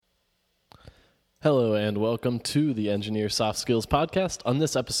Hello and welcome to the Engineer Soft Skills Podcast. On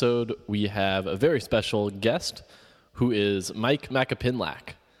this episode, we have a very special guest who is Mike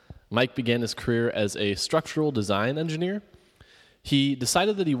Macapinlack. Mike began his career as a structural design engineer. He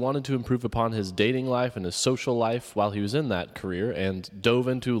decided that he wanted to improve upon his dating life and his social life while he was in that career and dove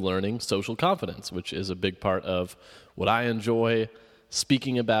into learning social confidence, which is a big part of what I enjoy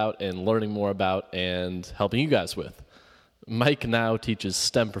speaking about and learning more about and helping you guys with. Mike now teaches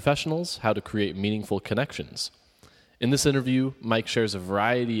STEM professionals how to create meaningful connections. In this interview, Mike shares a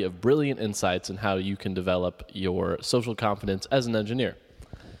variety of brilliant insights on how you can develop your social confidence as an engineer.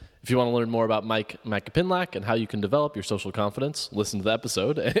 If you want to learn more about Mike Macapinlack and how you can develop your social confidence, listen to the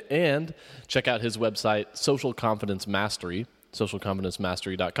episode and check out his website, Social Confidence Mastery,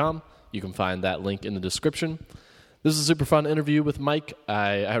 socialconfidencemastery.com. You can find that link in the description. This is a super fun interview with Mike.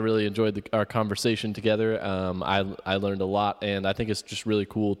 I really enjoyed our conversation together. I learned a lot, and I think it's just really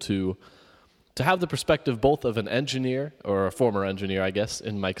cool to have the perspective both of an engineer, or a former engineer, I guess,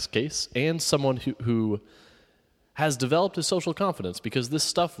 in Mike's case, and someone who has developed his social confidence, because this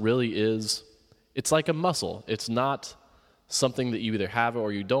stuff really is, it's like a muscle. It's not something that you either have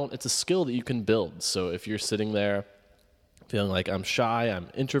or you don't. It's a skill that you can build. So if you're sitting there feeling like I'm shy, I'm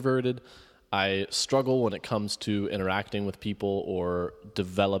introverted, I struggle when it comes to interacting with people or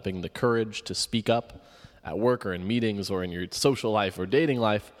developing the courage to speak up at work or in meetings or in your social life or dating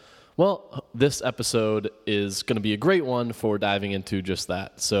life, well, this episode is going to be a great one for diving into just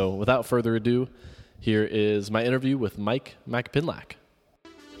that. So without further ado, here is my interview with Mike Macapinlack.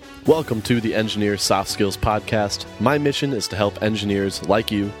 Welcome to the Engineer Soft Skills Podcast. My mission is to help engineers like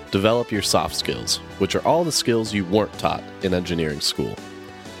you develop your soft skills, which are all the skills you weren't taught in engineering school.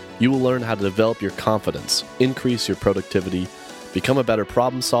 You will learn how to develop your confidence, increase your productivity, become a better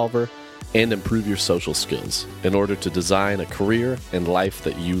problem solver, and improve your social skills in order to design a career and life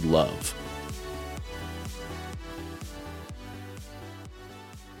that you love.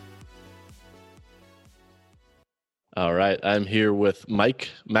 All right, I'm here with Mike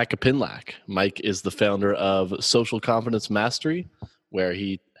Macapinlack. Mike is the founder of Social Confidence Mastery, where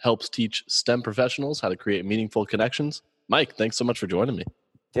he helps teach STEM professionals how to create meaningful connections. Mike, thanks so much for joining me.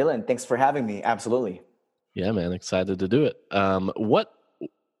 Dylan, thanks for having me. Absolutely. Yeah, man, excited to do it. What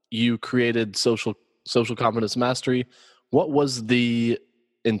you created Social Confidence Mastery, what was the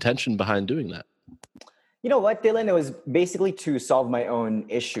intention behind doing that? You know what, Dylan? It was basically to solve my own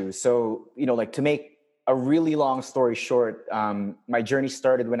issues. So, to make a really long story short, my journey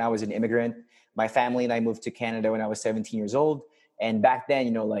started when I was an immigrant. My family and I moved to Canada when I was 17 years old. And back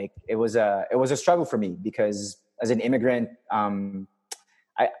then, it was a struggle for me because as an immigrant,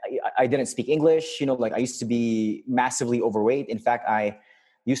 I didn't speak English, I used to be massively overweight. In fact, I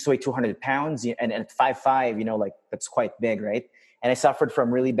used to weigh 200 pounds and at 5'5", that's quite big, right? And I suffered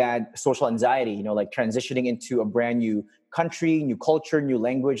from really bad social anxiety, transitioning into a brand new country, new culture, new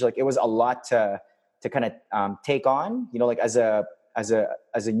language. It was a lot to kind of take on, as a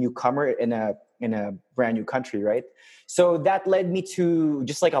newcomer in a brand new country, right? So that led me to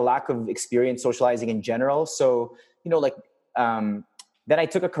just a lack of experience socializing in general. So, then I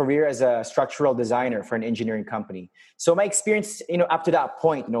took a career as a structural designer for an engineering company. So my experience, up to that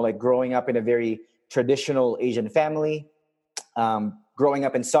point, growing up in a very traditional Asian family, growing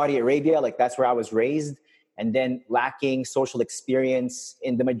up in Saudi Arabia, that's where I was raised, and then lacking social experience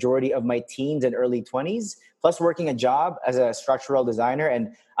in the majority of my teens and early 20s, plus working a job as a structural designer.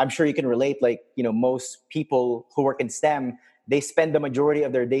 And I'm sure you can relate, most people who work in STEM, they spend the majority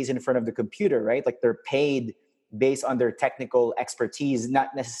of their days in front of the computer, right? They're paid based on their technical expertise,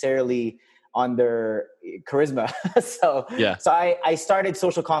 not necessarily on their charisma. So I started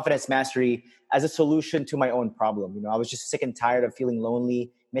Social Confidence Mastery as a solution to my own problem. I was just sick and tired of feeling lonely,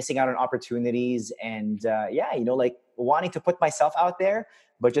 missing out on opportunities, and wanting to put myself out there,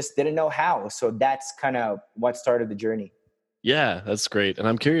 but just didn't know how. So that's kind of what started the journey. Yeah, that's great. And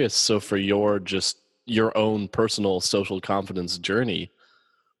I'm curious, so for your own personal social confidence journey,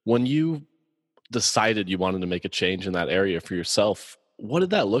 when you decided you wanted to make a change in that area for yourself, what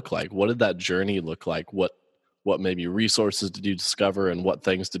did that look like? What did that journey look like? What maybe resources did you discover, and what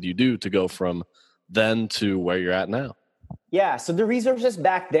things did you do to go from then to where you're at now? Yeah, so the resources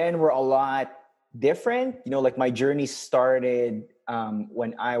back then were a lot different. My journey started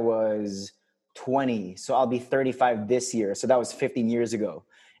when I was 20. So I'll be 35 this year. So that was 15 years ago.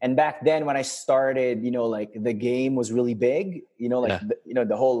 And back then when I started, the game was really big,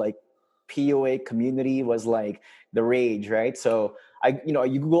 the whole POA community was the rage, right? So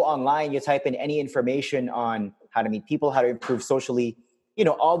you Google online, you type in any information on how to meet people, how to improve socially,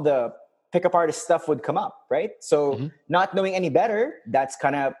 all the pickup artist stuff would come up, right? So not knowing any better, that's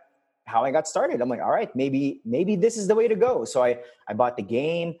kind of how I got started. I'm like, all right, maybe this is the way to go. So I bought the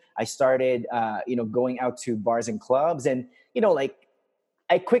game. I started, going out to bars and clubs, and like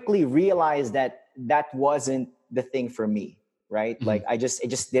I quickly realized that wasn't the thing for me, right? Mhm. Like it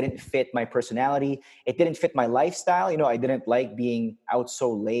just didn't fit my personality. It didn't fit my lifestyle. I didn't like being out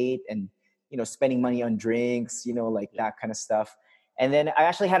so late and spending money on drinks, like that kind of stuff. And then I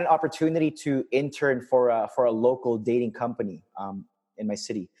actually had an opportunity to intern for a local dating company in my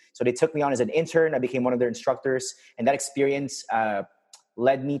city. So they took me on as an intern. I became one of their instructors, and that experience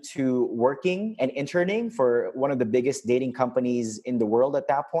led me to working and interning for one of the biggest dating companies in the world at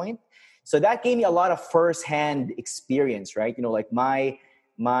that point. So that gave me a lot of firsthand experience, right? Like my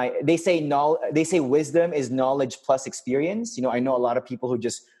they say wisdom is knowledge plus experience. I know a lot of people who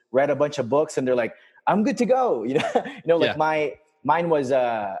just read a bunch of books and they're like, I'm good to go. Like mine was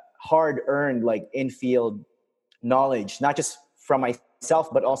hard earned, like in-field knowledge, not just from myself,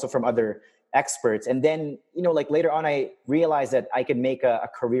 but also from other experts. And then, like later on, I realized that I could make a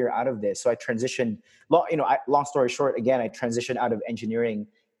career out of this. So I transitioned, long story short, again, I transitioned out of engineering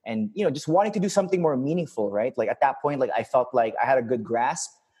and, just wanting to do something more meaningful, right? Like at that point, like I felt like I had a good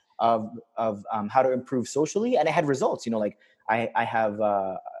grasp of how to improve socially, and I had results, like I have,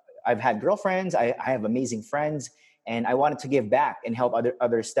 I've had girlfriends, I have amazing friends, and I wanted to give back and help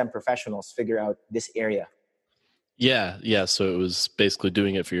other STEM professionals figure out this area. Yeah. So it was basically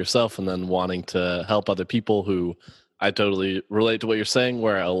doing it for yourself and then wanting to help other people who I totally relate to what you're saying,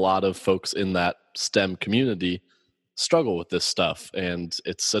 where a lot of folks in that STEM community struggle with this stuff. And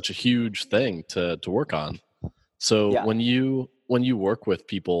it's such a huge thing to work on. So Yeah. when you work with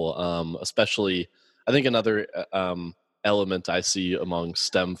people, especially, I think another element I see among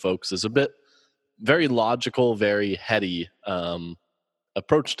STEM folks is a bit very logical, very heady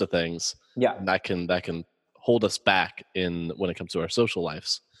approach to things. Yeah. And that can hold us back in when it comes to our social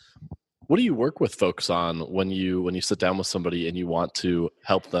lives. What do you work with folks on when you sit down with somebody and you want to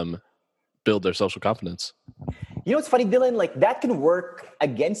help them build their social confidence? It's funny, Dylan, like that can work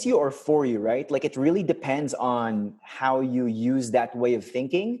against you or for you, right? Like it really depends on how you use that way of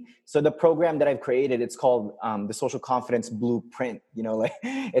thinking. So the program that I've created, it's called the Social Confidence Blueprint. Like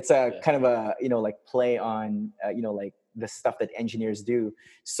it's a kind of a, like play on, like the stuff that engineers do.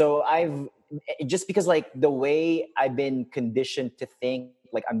 So just because like the way I've been conditioned to think,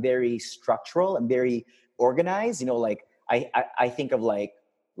 like I'm very structural, I'm very organized, like I think of like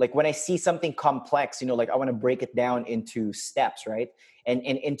when I see something complex, like I want to break it down into steps, right? And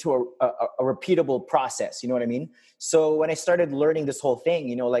into a repeatable process, you know what I mean? So when I started learning this whole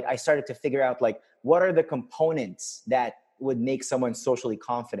thing, like I started to figure out like, what are the components that would make someone socially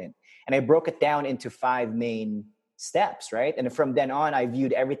confident? And I broke it down into 5 main steps, right? And from then on, I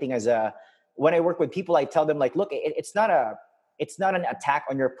viewed everything as when I work with people, I tell them like, look, it's not an attack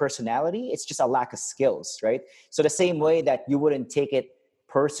on your personality. It's just a lack of skills, right? So the same way that you wouldn't take it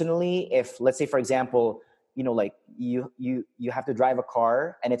personally if, let's say, for example, like you have to drive a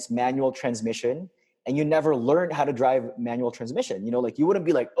car and it's manual transmission and you never learned how to drive manual transmission, like you wouldn't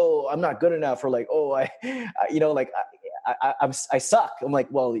be like, oh, I'm not good enough, or like, oh, I suck. I'm like,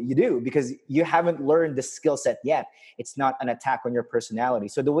 well, you do, because you haven't learned the skill set yet. It's not an attack on your personality.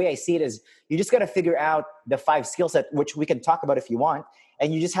 So the way I see it is you just got to figure out the 5 skill set, which we can talk about if you want,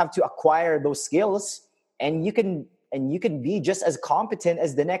 and you just have to acquire those skills, and you can be just as competent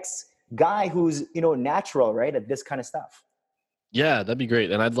as the next guy who's, natural, right, at this kind of stuff. Yeah, that'd be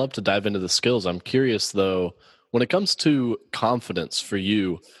great. And I'd love to dive into the skills. I'm curious though, when it comes to confidence for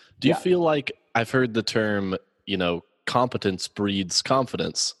you, do you feel like I've heard the term, competence breeds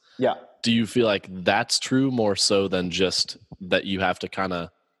confidence? Yeah. Do you feel like that's true more so than just that you have to kind of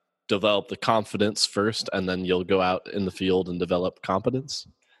develop the confidence first and then you'll go out in the field and develop competence?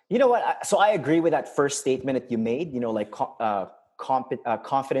 You know what? So I agree with that first statement that you made, like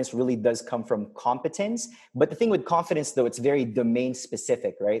confidence really does come from competence. But the thing with confidence, though, it's very domain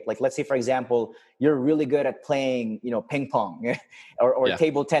specific, right? Like, let's say, for example, you're really good at playing, ping pong or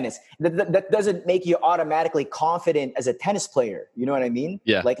table tennis. That doesn't make you automatically confident as a tennis player. You know what I mean?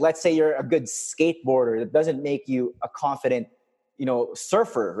 Yeah. Like, let's say you're a good skateboarder. That doesn't make you a confident,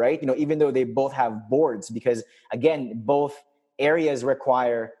 surfer, right? Even though they both have boards, because again, both areas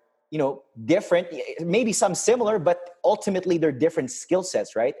require different, maybe some similar, but ultimately they're different skill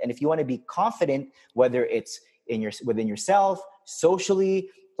sets, right? And if you want to be confident, whether it's within yourself, socially,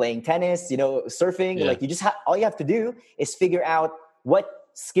 playing tennis, surfing, like all you have to do is figure out what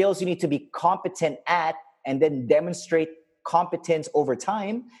skills you need to be competent at, and then demonstrate competence over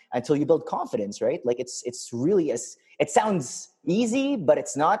time until you build confidence, right? Like it's really it sounds easy, but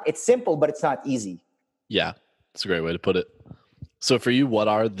it's not. It's simple, but it's not easy. Yeah, that's a great way to put it. So for you, what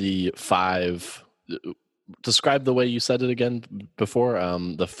are the five? Describe the way you said it again before.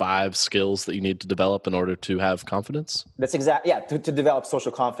 The five skills that you need to develop in order to have confidence. That's exact. Yeah, to develop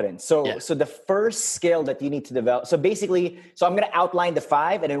social confidence. So Yeah. so the first skill that you need to develop. So basically, so I'm going to outline the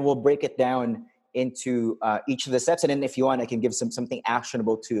five, and then we'll break it down into each of the steps. And then if you want, I can give something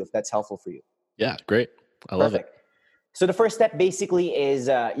actionable too, if that's helpful for you. Yeah, great. I love it. So the first step basically is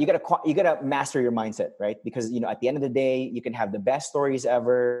you gotta master your mindset, right? Because at the end of the day, you can have the best stories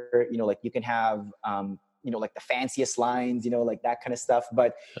ever. Like you can have like the fanciest lines, like that kind of stuff.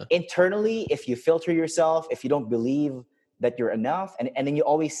 But internally, if you filter yourself, if you don't believe that you're enough, and then you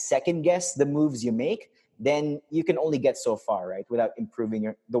always second guess the moves you make, then you can only get so far, right? Without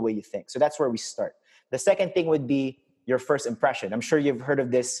improving the way you think. So that's where we start. The second thing would be your first impression. I'm sure you've heard of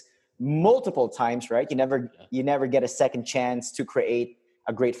this multiple times, right? You never get a second chance to create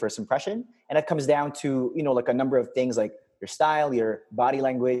a great first impression. And it comes down to, like a number of things like your style, your body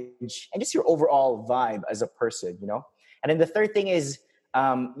language, and just your overall vibe as a person, And then the third thing is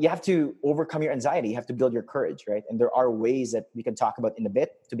you have to overcome your anxiety. You have to build your courage, right? And there are ways that we can talk about in a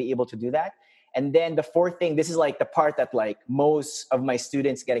bit to be able to do that. And then the fourth thing, this is like the part that like most of my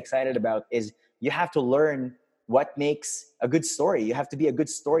students get excited about, is you have to learn what makes a good story. You have to be a good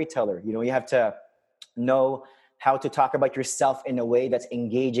storyteller. You have to know how to talk about yourself in a way that's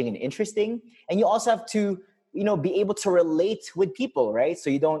engaging and interesting. And you also have to, be able to relate with people, right? So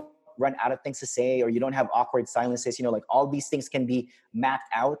you don't run out of things to say, or you don't have awkward silences. Like all these things can be mapped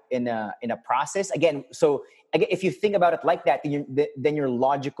out in a process. Again, if you think about it like that, then your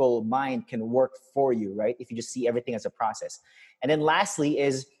logical mind can work for you, right? If you just see everything as a process. And then lastly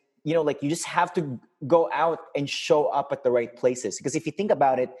is, you just have to go out and show up at the right places. Because if you think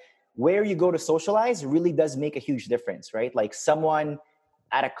about it, where you go to socialize really does make a huge difference, right? Like someone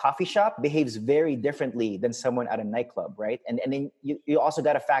at a coffee shop behaves very differently than someone at a nightclub, right? And then you also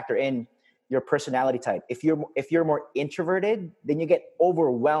got to factor in your personality type. If you're more introverted, then you get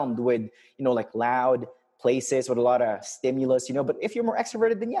overwhelmed with, like loud places with a lot of stimulus, but if you're more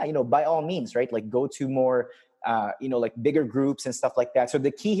extroverted, then yeah, by all means, right? Like go to more like bigger groups and stuff like that. So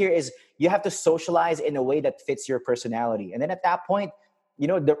the key here is you have to socialize in a way that fits your personality. And then at that point,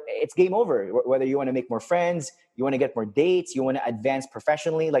 it's game over. Whether you want to make more friends, you want to get more dates, you want to advance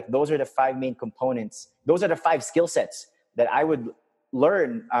professionally, like those are the five main components. Those are the five skill sets that I would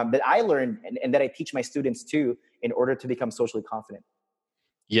learn, that I learned and that I teach my students too, in order to become socially confident.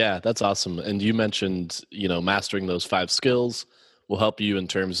 Yeah, that's awesome. And you mentioned, mastering those five skills will help you in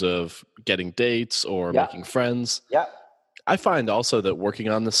terms of getting dates or making friends. Yeah. I find also that working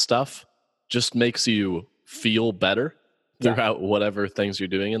on this stuff just makes you feel better throughout whatever things you're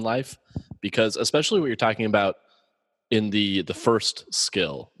doing in life, because especially what you're talking about in the first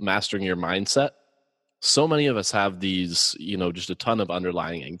skill, mastering your mindset, so many of us have these, just a ton of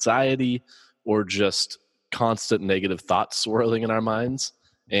underlying anxiety or just constant negative thoughts swirling in our minds,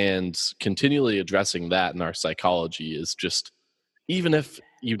 and continually addressing that in our psychology is just, even if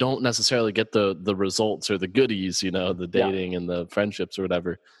you don't necessarily get the results or the goodies, the dating and the friendships or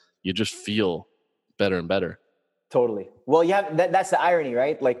whatever, you just feel better and better. Totally. Well, that's the irony,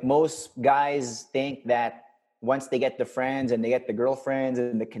 right? Like most guys think that once they get the friends and they get the girlfriends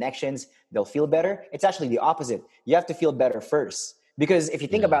and the connections, they'll feel better. It's actually the opposite. You have to feel better first. Because if you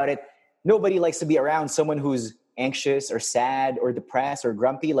think about it, nobody likes to be around someone who's anxious or sad or depressed or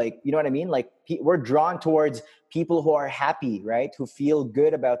grumpy. Like, you know what I mean? Like we're drawn towards people who are happy, right? Who feel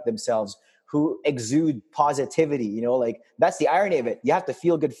good about themselves, who exude positivity, like that's the irony of it. You have to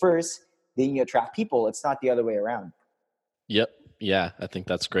feel good first, then you attract people. It's not the other way around. Yep. Yeah, I think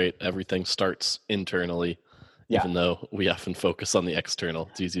that's great. Everything starts internally, even though we often focus on the external.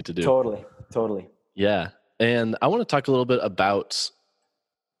 It's easy to do. Totally. Yeah. And I want to talk a little bit about,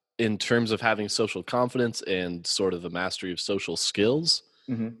 in terms of having social confidence and sort of the mastery of social skills,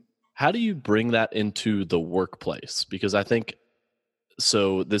 how do you bring that into the workplace? Because I think,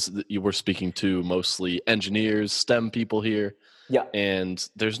 so you were speaking to mostly engineers, STEM people here. Yeah. And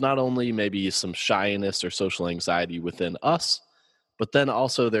there's not only maybe some shyness or social anxiety within us, but then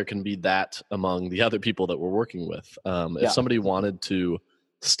also there can be that among the other people that we're working with. If somebody wanted to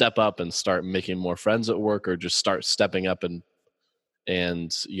step up and start making more friends at work, or just start stepping up and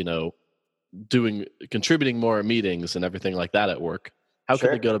contributing more meetings and everything like that at work, how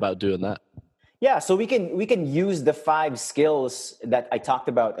could they go about doing that? Yeah, so we can use the five skills that I talked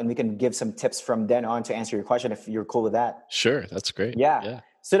about, and we can give some tips from then on to answer your question, if you're cool with that. Sure, that's great. Yeah.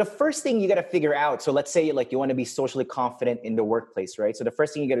 So the first thing you got to figure out, so let's say like you want to be socially confident in the workplace, right? So the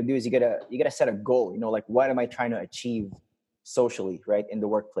first thing you got to do is you got to set a goal, like what am I trying to achieve socially, right, in the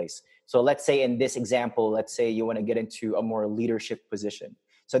workplace. So let's say in this example, let's say you want to get into a more leadership position.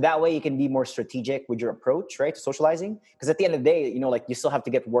 So that way you can be more strategic with your approach, right, to socializing. Because at the end of the day, like you still have to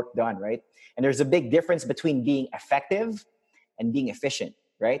get work done, right? And there's a big difference between being effective and being efficient,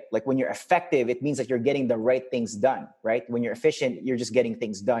 right? Like when you're effective, it means that you're getting the right things done, right? When you're efficient, you're just getting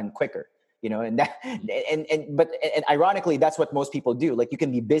things done quicker. And that, and ironically, that's what most people do. Like you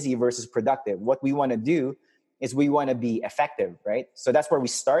can be busy versus productive. What we want to do is we want to be effective, right? So that's where we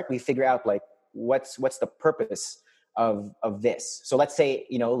start. We figure out like what's the purpose of this. So let's say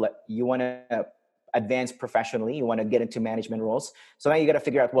you want to advance professionally, you want to get into management roles. So now you got to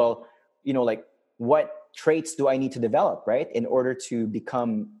figure out, well, like what traits do I need to develop, right, in order to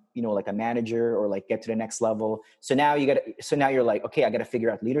become like a manager or like get to the next level. So now you're like, okay, I got to figure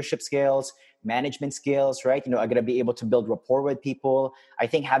out leadership skills, management skills, right? I got to be able to build rapport with people. I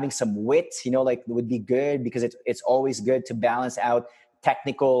think having some wit, like would be good, because it's always good to balance out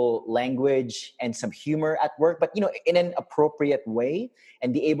technical language and some humor at work, but in an appropriate way,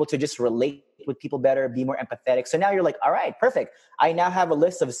 and be able to just relate with people better, be more empathetic. So now you're like, all right, perfect. I now have a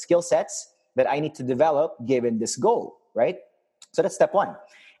list of skill sets that I need to develop given this goal, right? So that's step one.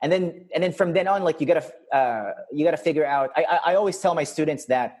 And then from then on, like you gotta figure out. I always tell my students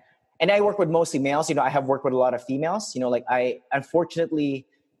that, and I work with mostly males. I have worked with a lot of females. Like unfortunately,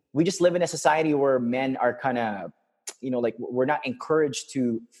 we just live in a society where men are kind of, like we're not encouraged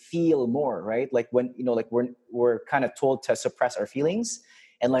to feel more, right? Like when like we're kind of told to suppress our feelings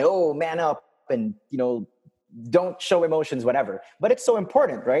and like, oh, man up and don't show emotions, whatever. But it's so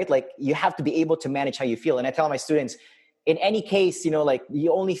important, right? Like you have to be able to manage how you feel. And I tell my students, in any case, like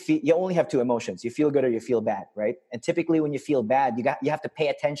you only have two emotions. You feel good or you feel bad, right? And typically when you feel bad, you have to pay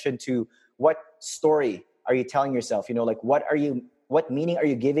attention to what story are you telling yourself? Like what meaning are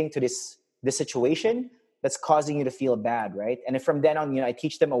you giving to this situation that's causing you to feel bad, right? And then from then on, I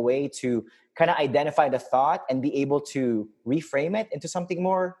teach them a way to kind of identify the thought and be able to reframe it into something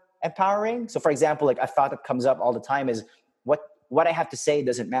more empowering. So for example, like a thought that comes up all the time is what I have to say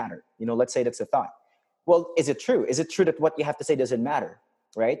doesn't matter. Let's say that's a thought. Well, is it true? Is it true that what you have to say doesn't matter,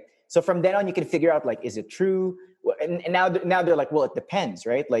 right? So from then on, you can figure out like, is it true? And now they're like, well, it depends,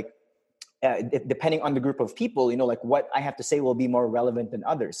 right? Like depending on the group of people, like what I have to say will be more relevant than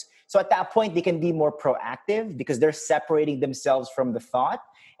others. So at that point, they can be more proactive because they're separating themselves from the thought,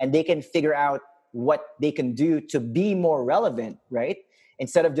 and they can figure out what they can do to be more relevant, right?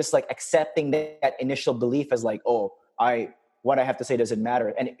 Instead of just like accepting that initial belief as like, oh, what I have to say doesn't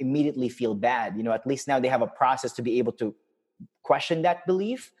matter, and immediately feel bad. At least now they have a process to be able to question that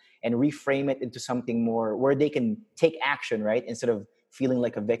belief and reframe it into something more where they can take action, right? Instead of feeling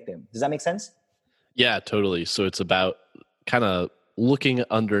like a victim. Does that make sense? Yeah, totally. So it's about kind of looking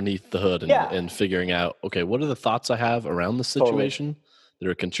underneath the hood and figuring out, okay, what are the thoughts I have around the situation that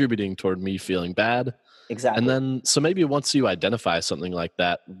are contributing toward me feeling bad? Exactly. And then, so maybe once you identify something like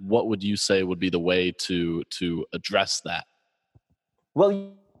that, what would you say would be the way to address that?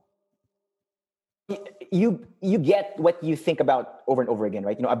 Well, you get what you think about over and over again,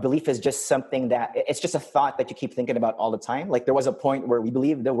 right? A belief is just something that it's just a thought that you keep thinking about all the time. Like there was a point where we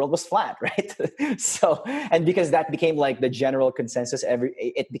believed the world was flat, right? So, and because that became like the general consensus,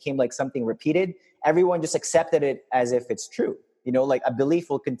 it became like something repeated. Everyone just accepted it as if it's true. Like a belief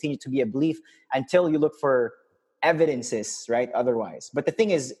will continue to be a belief until you look for evidences, right? Otherwise, but the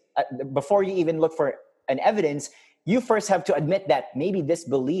thing is, before you even look for an evidence, you first have to admit that maybe this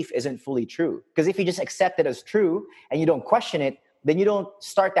belief isn't fully true. Because if you just accept it as true and you don't question it, then you don't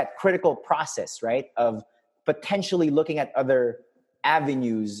start that critical process, right? Of potentially looking at other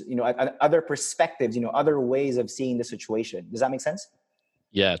avenues, at other perspectives, other ways of seeing the situation. Does that make sense?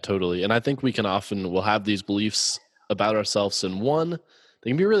 Yeah, totally. And I think we'll have these beliefs about ourselves, and they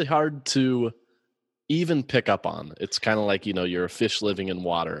can be really hard to even pick up on. It's kind of like, you're a fish living in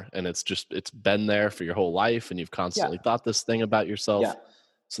water, and it's been there for your whole life, and you've constantly thought this thing about yourself. Yeah.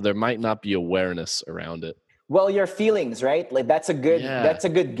 So there might not be awareness around it. Well, your feelings, right? Like that's a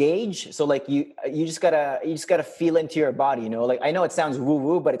good gauge. So like you just gotta feel into your body, like I know it sounds woo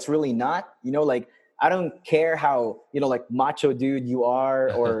woo, but it's really not, like I don't care how, like macho dude you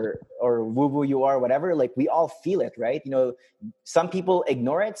are or woo woo you are, whatever, like we all feel it, right? Some people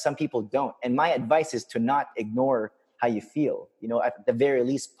ignore it, some people don't. And my advice is to not ignore how you feel, at the very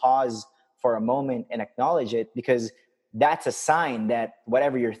least, pause for a moment and acknowledge it, because that's a sign that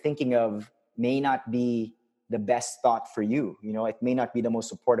whatever you're thinking of may not be the best thought for you. It may not be the most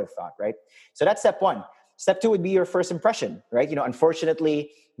supportive thought, right? So that's step one. Step two would be your first impression, right?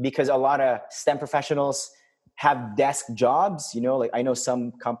 Unfortunately, because a lot of STEM professionals have desk jobs, like I know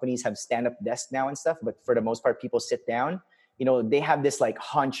some companies have stand-up desks now and stuff, but for the most part, people sit down. they have this like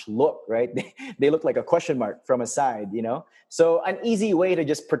hunch look, right? They look like a question mark from a side, So an easy way to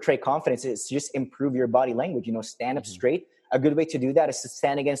just portray confidence is to just improve your body language, stand up straight. A good way to do that is to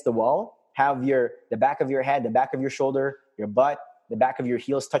stand against the wall, have the back of your head, the back of your shoulder, your butt, the back of your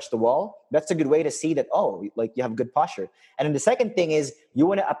heels touch the wall. That's a good way to see that, oh, like you have good posture. And then the second thing is you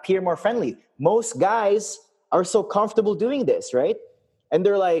want to appear more friendly. Most guys are so comfortable doing this, right? And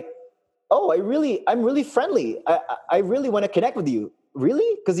they're like, oh, I'm really friendly. I really want to connect with you.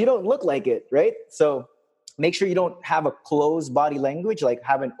 Really? Because you don't look like it, right? So make sure you don't have a closed body language, like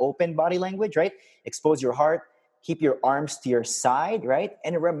have an open body language, right? Expose your heart, keep your arms to your side, right?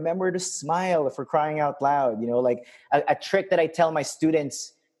 And remember to smile if we're crying out loud. Like a trick that I tell my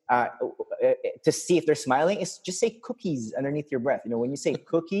students to see if they're smiling is just say cookies underneath your breath. When you say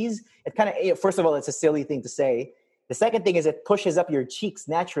cookies, it kind of, first of all, it's a silly thing to say. The second thing is it pushes up your cheeks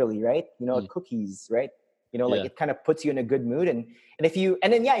naturally, right? Cookies, right? Like it kind of puts you in a good mood. And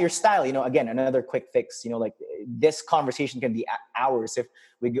then your style, again, another quick fix, like this conversation can be hours if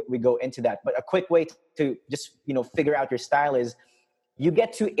we go into that. But a quick way to just, figure out your style is you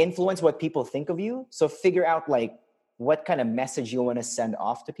get to influence what people think of you. So figure out like what kind of message you want to send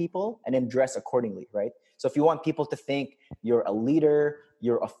off to people and then dress accordingly, right? So if you want people to think you're a leader,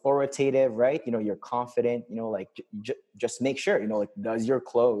 you're authoritative, right? You're confident, like just make sure, like do your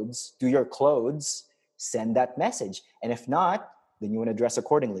clothes send that message? And if not, then you want to dress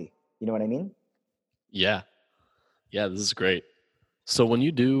accordingly. You know what I mean? Yeah. Yeah, this is great. So when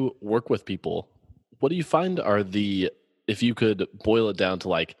you do work with people, what do you find are if you could boil it down to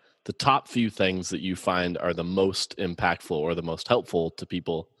like the top few things that you find are the most impactful or the most helpful to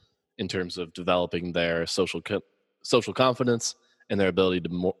people in terms of developing their social confidence and their ability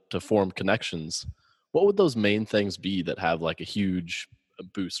to form connections, what would those main things be that have like a huge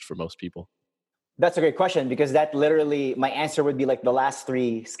boost for most people? That's a great question, because that literally, my answer would be like the last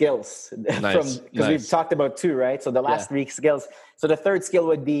three skills. Because we've talked about two, right? So the last three skills. So the third skill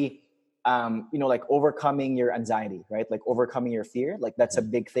would be, like overcoming your anxiety, right? Like overcoming your fear. Like that's a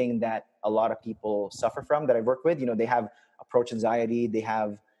big thing that a lot of people suffer from that I work with. They have approach anxiety. They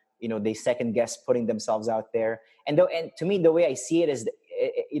have, they second guess putting themselves out there. And to me, the way I see it is,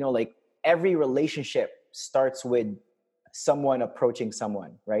 like every relationship starts with someone approaching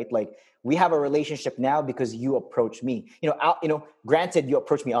someone, right? Like we have a relationship now because you approached me. Granted, you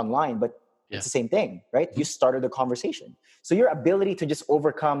approached me online, but it's the same thing, right? You started the conversation. So your ability to just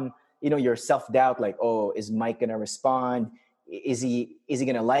overcome, your self-doubt, like, oh, is Mike gonna respond? Is he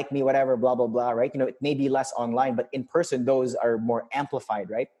gonna like me? Whatever, blah blah blah, right? It may be less online, but in person, those are more amplified,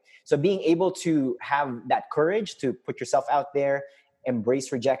 right? So being able to have that courage to put yourself out there,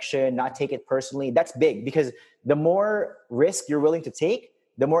 embrace rejection, not take it personally, that's big, because the more risk you're willing to take,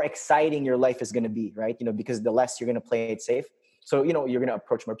 the more exciting your life is going to be, right? Because the less you're going to play it safe. So, you're going to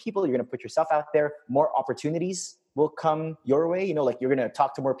approach more people, you're going to put yourself out there, more opportunities will come your way, like you're going to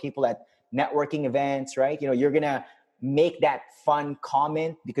talk to more people at networking events, right? You're going to make that fun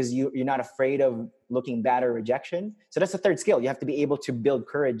comment because you're not afraid of looking bad or rejection. So that's the third skill. You have to be able to build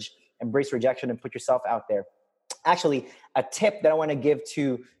courage, embrace rejection, and put yourself out there. Actually, a tip that I want to give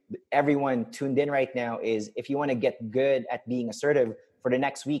to everyone tuned in right now is, if you want to get good at being assertive for the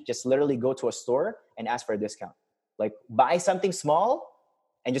next week, just literally go to a store and ask for a discount. Like buy something small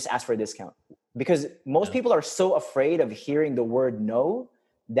and just ask for a discount. Because most people are so afraid of hearing the word no,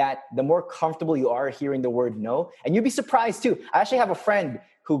 that the more comfortable you are hearing the word no, and you'd be surprised too. I actually have a friend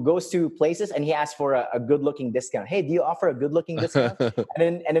who goes to places and he asks for a good looking discount. Hey, do you offer a good looking discount?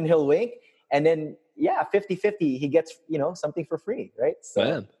 and then he'll wink. And then, 50-50, he gets, something for free, right? So,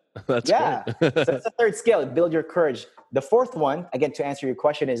 man, that's great. So that's the third skill, build your courage. The fourth one, again, to answer your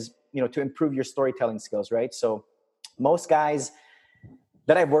question, is, to improve your storytelling skills, right? So most guys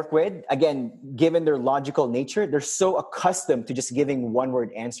that I've worked with, again, given their logical nature, they're so accustomed to just giving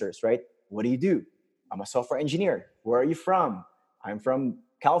one-word answers, right? What do you do? I'm a software engineer. Where are you from? I'm from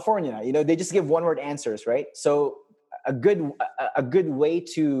California. They just give one-word answers, right? So a good way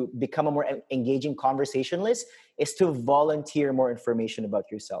to become a more engaging conversationalist is to volunteer more information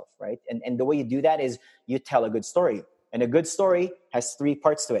about yourself, right? And the way you do that is you tell a good story. And a good story has three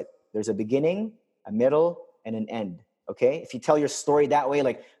parts to it. There's a beginning, a middle, and an end, okay? If you tell your story that way,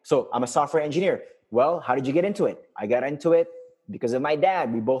 like, so I'm a software engineer. Well, how did you get into it? I got into it because of my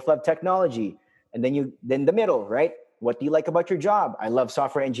dad. We both love technology. And then the middle, right? What do you like about your job? I love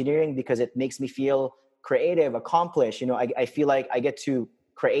software engineering because it makes me feel creative, accomplished. I feel like I get to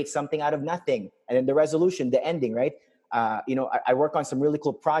create something out of nothing. And then the resolution, the ending, right? I work on some really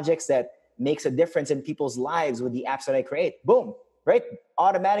cool projects that makes a difference in people's lives with the apps that I create. Boom, right?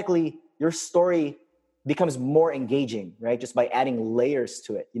 Automatically, your story becomes more engaging, right? Just by adding layers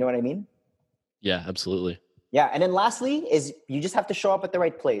to it. You know what I mean? Yeah, absolutely. Yeah. And then lastly is you just have to show up at the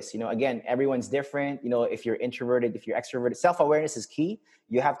right place. Again, everyone's different. If you're introverted, if you're extroverted, self-awareness is key.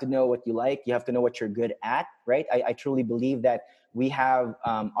 You have to know what you like. You have to know what you're good at, right? I truly believe that we have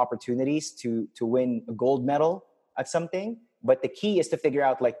opportunities to win a gold medal at something, but the key is to figure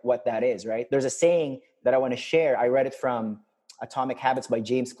out like what that is, right? There's a saying that I want to share. I read it from Atomic Habits by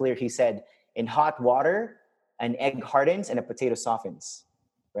James Clear. He said, in hot water, an egg hardens and a potato softens,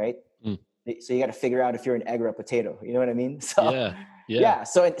 right? Mm. So you got to figure out if you're an egg or a potato. You know what I mean? So yeah.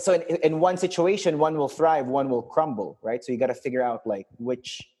 So in one situation, one will thrive, one will crumble, right? So you got to figure out like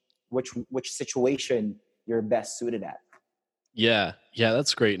which situation you're best suited at. Yeah,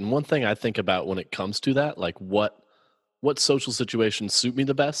 that's great. And one thing I think about when it comes to that, like what social situations suit me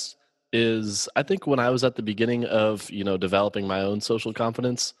the best is, I think when I was at the beginning of, developing my own social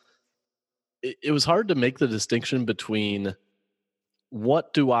confidence, it was hard to make the distinction between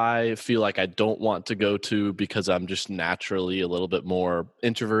what do I feel like I don't want to go to because I'm just naturally a little bit more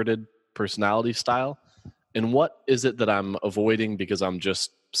introverted personality style, and what is it that I'm avoiding because I'm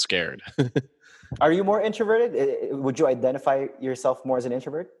just scared. Are you more introverted? Would you identify yourself more as an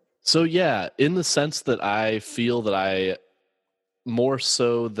introvert? So yeah, in the sense that I feel that I more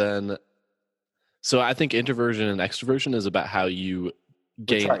so than, so I think introversion and extroversion is about how you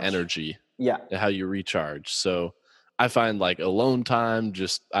gain Recharge. energy. Yeah. And how you recharge. So I find like alone time,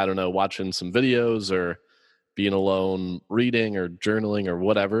 just, I don't know, watching some videos or being alone, reading or journaling or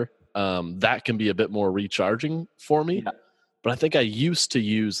whatever, that can be a bit more recharging for me. Yeah. But I think I used to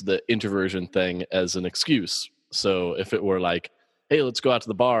use the introversion thing as an excuse. So if it were like, hey, let's go out to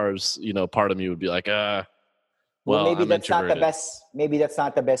the bars, part of me would be like, well, maybe I'm that's introverted. not the best. Maybe that's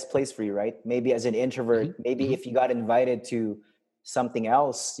not the best place for you, right? Maybe as an introvert, maybe if you got invited to something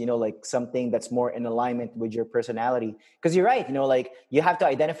else, like something that's more in alignment with your personality. Because you're right, like you have to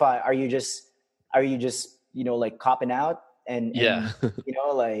identify: are you just, like copping out and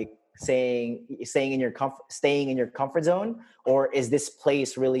like staying in your comfort zone, or is this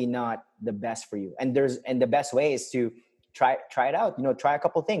place really not the best for you? And the best way is to try it out. Try a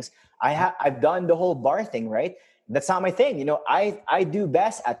couple things. I've done the whole bar thing, right? That's not my thing. I do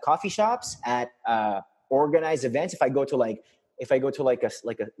best at coffee shops, at organized events. If I go to like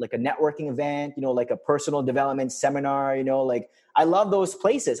a networking event, like a personal development seminar, like I love those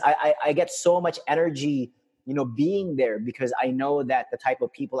places. I get so much energy, being there, because I know that the type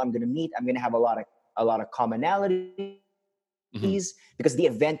of people I'm going to meet, I'm going to have a lot of commonalities, because the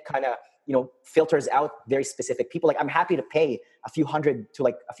event kind of, filters out very specific people. Like I'm happy to pay a few hundred to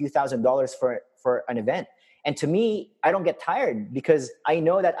like a few $1,000s for an event. And to me, I don't get tired because I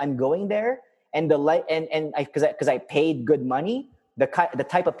know that I'm going there. And because I paid good money, the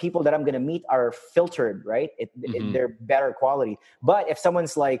type of people that I'm going to meet are filtered, right? They're better quality. But if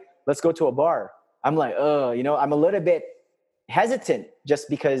someone's like, let's go to a bar, I'm like, I'm a little bit hesitant, just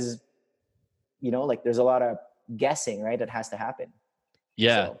because, like there's a lot of guessing, right? That has to happen.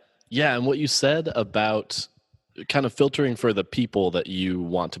 Yeah. So. Yeah. And what you said about kind of filtering for the people that you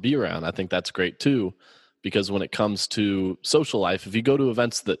want to be around, I think that's great too. Because when it comes to social life, if you go to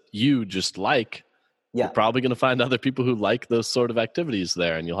events that you just like, you're probably going to find other people who like those sort of activities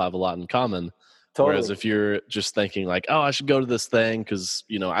there, and you'll have a lot in common. Totally. Whereas if you're just thinking like, oh, I should go to this thing because,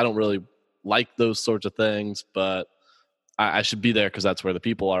 I don't really like those sorts of things, but I should be there because that's where the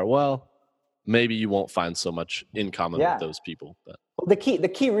people are. Well, maybe you won't find so much in common with those people. But well, the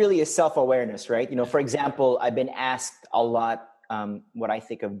key really is self-awareness, right? For example, I've been asked a lot what I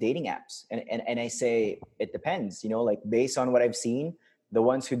think of dating apps. And I say, it depends, like based on what I've seen, the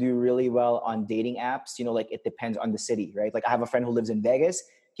ones who do really well on dating apps, like it depends on the city, right? Like I have a friend who lives in Vegas.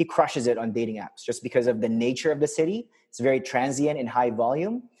 He crushes it on dating apps just because of the nature of the city. It's very transient and high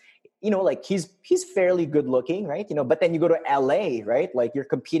volume. Like he's fairly good looking, right? But then you go to LA, right? Like you're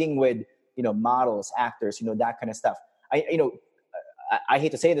competing with, models, actors, that kind of stuff. I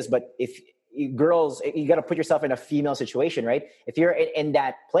hate to say this, but if girls, you got to put yourself in a female situation, right? If you're in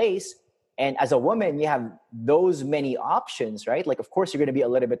that place, and as a woman, you have those many options, right? Like, of course, you're going to be a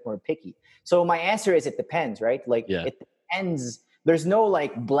little bit more picky. So my answer is it depends, right? Like, It depends. There's no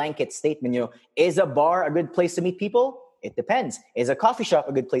like blanket statement, is a bar a good place to meet people? It depends. Is a coffee shop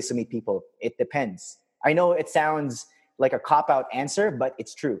a good place to meet people? It depends. I know it sounds like a cop-out answer, but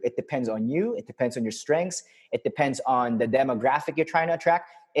it's true. It depends on you. It depends on your strengths. It depends on the demographic you're trying to attract.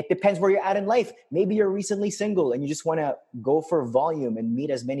 It depends where you're at in life. Maybe you're recently single and you just want to go for volume and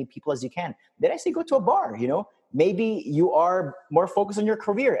meet as many people as you can. Then I say go to a bar, maybe you are more focused on your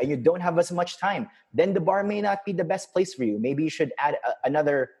career and you don't have as much time. Then the bar may not be the best place for you. Maybe you should add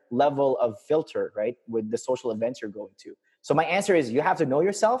another level of filter, right, with the social events you're going to. So my answer is, you have to know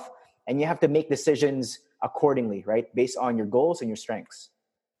yourself and you have to make decisions accordingly, right, based on your goals and your strengths.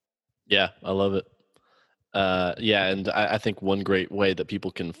 Yeah, I love it. Yeah, and I think one great way that people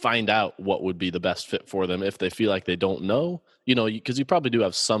can find out what would be the best fit for them if they feel like they don't know, because you probably do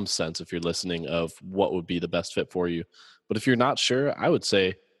have some sense if you're listening of what would be the best fit for you. But if you're not sure, I would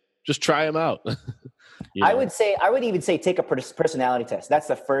say just try them out. I would even say take a personality test. That's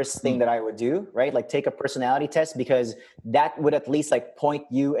the first thing that I would do, right? Like take a personality test, because that would at least like point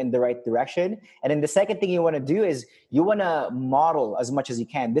you in the right direction. And then the second thing you want to do is you want to model as much as you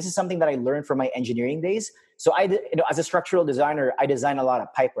can. This is something that I learned from my engineering days. So as a structural designer, I design a lot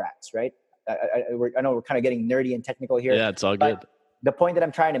of pipe racks, right? I know we're kind of getting nerdy and technical here. Yeah, it's all good. The point that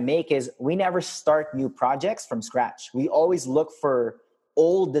I'm trying to make is we never start new projects from scratch. We always look for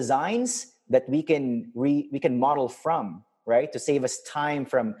old designs that we can model from, right? To save us time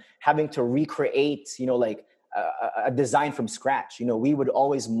from having to recreate, like a design from scratch. We would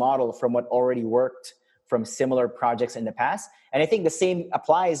always model from what already worked from similar projects in the past. And I think the same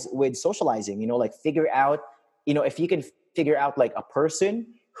applies with socializing, like figure out, if you can figure out like a person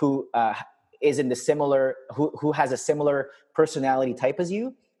who is in the similar, who has a similar personality type as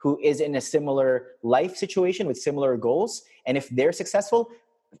you, who is in a similar life situation with similar goals. And if they're successful,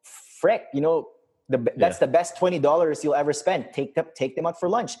 frick, that's the best $20 you'll ever spend. Take them out for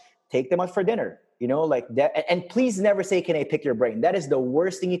lunch, take them out for dinner, like that. And please never say, can I pick your brain? That is the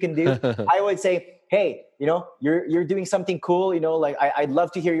worst thing you can do. I would say, hey, you're doing something cool, like I'd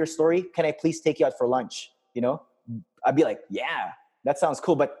love to hear your story. Can I please take you out for lunch? I'd be like, yeah, that sounds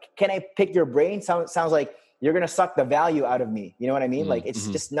cool. But can I pick your brain? Sounds like you're going to suck the value out of me. You know what I mean? Like, it's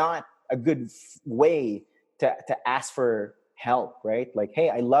just not a good way to ask for help, right? Like, hey,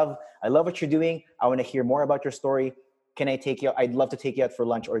 I love what you're doing. I want to hear more about your story. Can I take you? I'd love to take you out for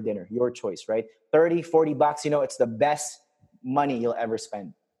lunch or dinner. Your choice, right? $30-$40, it's the best money you'll ever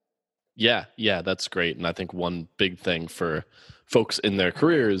spend. Yeah, that's great. And I think one big thing for folks in their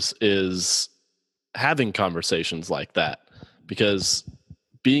careers is having conversations like that, because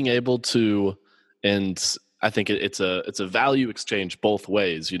being able to, and I think it's a value exchange both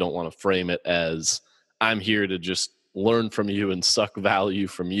ways. You don't want to frame it as I'm here to just learn from you and suck value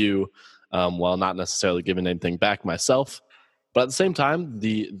from you, while not necessarily giving anything back myself. But at the same time,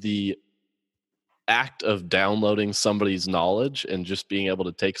 the act of downloading somebody's knowledge and just being able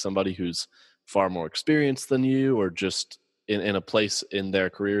to take somebody who's far more experienced than you, or just in a place in their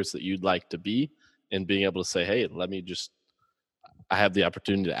careers that you'd like to be, and being able to say, hey, I have the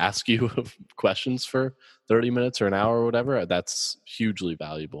opportunity to ask you questions for 30 minutes or an hour or whatever. That's hugely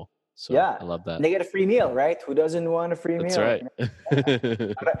valuable. So yeah, I love that. And they get a free meal, right? Who doesn't want a free meal? That's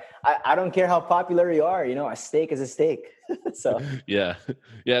right. I don't care how popular you are. A steak is a steak. So yeah,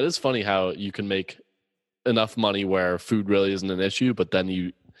 it is funny how you can make enough money where food really isn't an issue, but then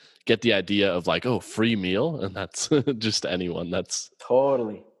you get the idea of like, oh, free meal, and that's just anyone. That's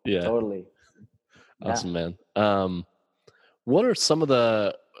totally. Awesome, man. What are some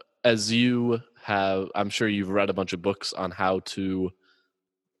of as you have, I'm sure you've read a bunch of books on how to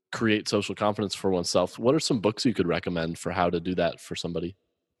create social confidence for oneself. What are some books you could recommend for how to do that for somebody?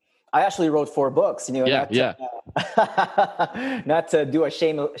 I actually wrote 4 books, Yeah. Not to do a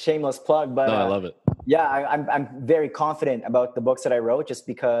shameless plug, but no, I love it. Yeah, I'm very confident about the books that I wrote, just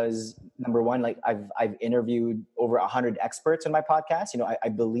because number one, like I've interviewed over 100 experts in my podcast. I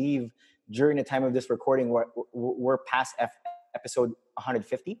believe during the time of this recording, we're past episode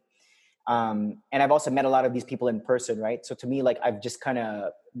 150. And I've also met a lot of these people in person, right? So to me, like I've just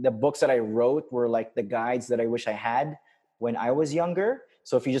the books that I wrote were like the guides that I wish I had when I was younger.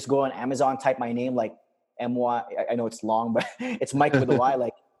 So if you just go on Amazon, type my name, like M-Y, I know it's long, but it's Mike with a Y,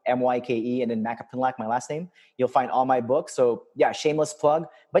 like M-Y-K-E, and then Macapinlac, my last name. You'll find all my books. So yeah, shameless plug.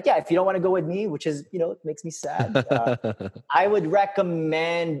 But yeah, if you don't want to go with me, which is, it makes me sad. I would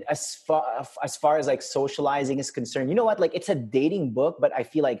recommend, as far as like socializing is concerned, you know what? Like it's a dating book, but I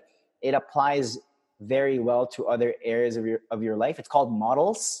feel like it applies very well to other areas of your life. It's called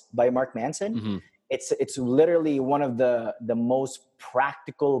Models by Mark Manson. Mm-hmm. It's literally one of the most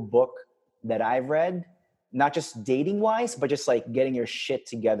practical book that I've read, not just dating wise, but just like getting your shit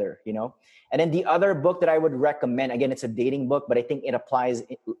together, And then the other book that I would recommend, again, it's a dating book, but I think it applies,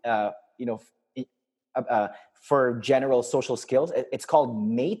 for general social skills. It's called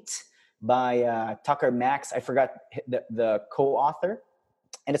Mate by Tucker Max. I forgot the co-author.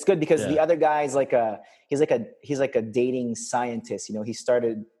 And it's good because the other guy is he's like a dating scientist.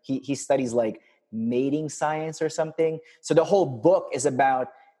 He studies like mating science or something. So the whole book is about,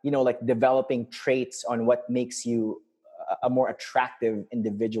 like developing traits on what makes you a more attractive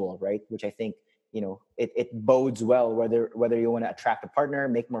individual, right? Which I think, it bodes well whether you want to attract a partner,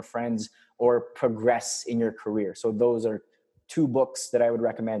 make more friends, or progress in your career. So those are 2 books that I would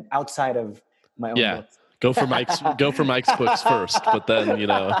recommend outside of my own books. Go for Mike's books first, but then,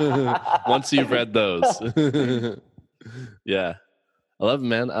 once you've read those. Yeah. I love it,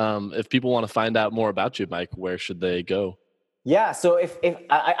 man. If people want to find out more about you, Mike, where should they go? Yeah. So if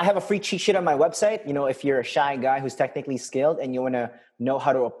I have a free cheat sheet on my website, if you're a shy guy who's technically skilled and you want to know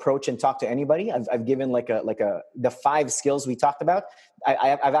how to approach and talk to anybody, I've given the 5 skills we talked about.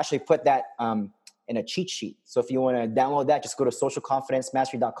 I've actually put that in a cheat sheet. So if you want to download that, just go to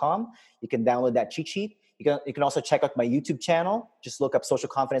socialconfidencemastery.com. You can download that cheat sheet. You can also check out my YouTube channel. Just look up Social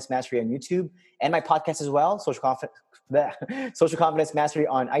Confidence Mastery on YouTube, and my podcast as well, Social Confidence Mastery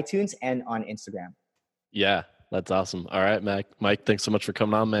on iTunes and on Instagram. Yeah, that's awesome. All right, Mike, thanks so much for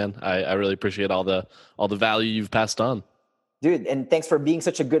coming on, man. I really appreciate all the value you've passed on. Dude, and thanks for being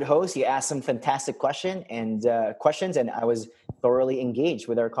such a good host. You asked some fantastic questions, and I was thoroughly engaged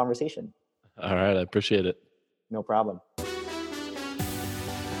with our conversation. All right, I appreciate it. No problem.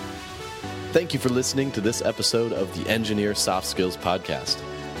 Thank you for listening to this episode of the Engineer Soft Skills Podcast.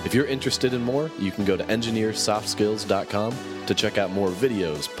 If you're interested in more, you can go to engineersoftskills.com to check out more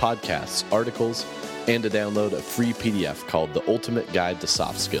videos, podcasts, articles, and to download a free PDF called The Ultimate Guide to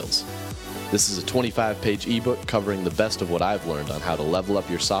Soft Skills. This is a 25-page ebook covering the best of what I've learned on how to level up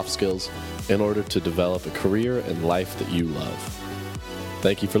your soft skills in order to develop a career and life that you love.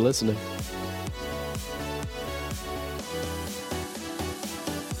 Thank you for listening.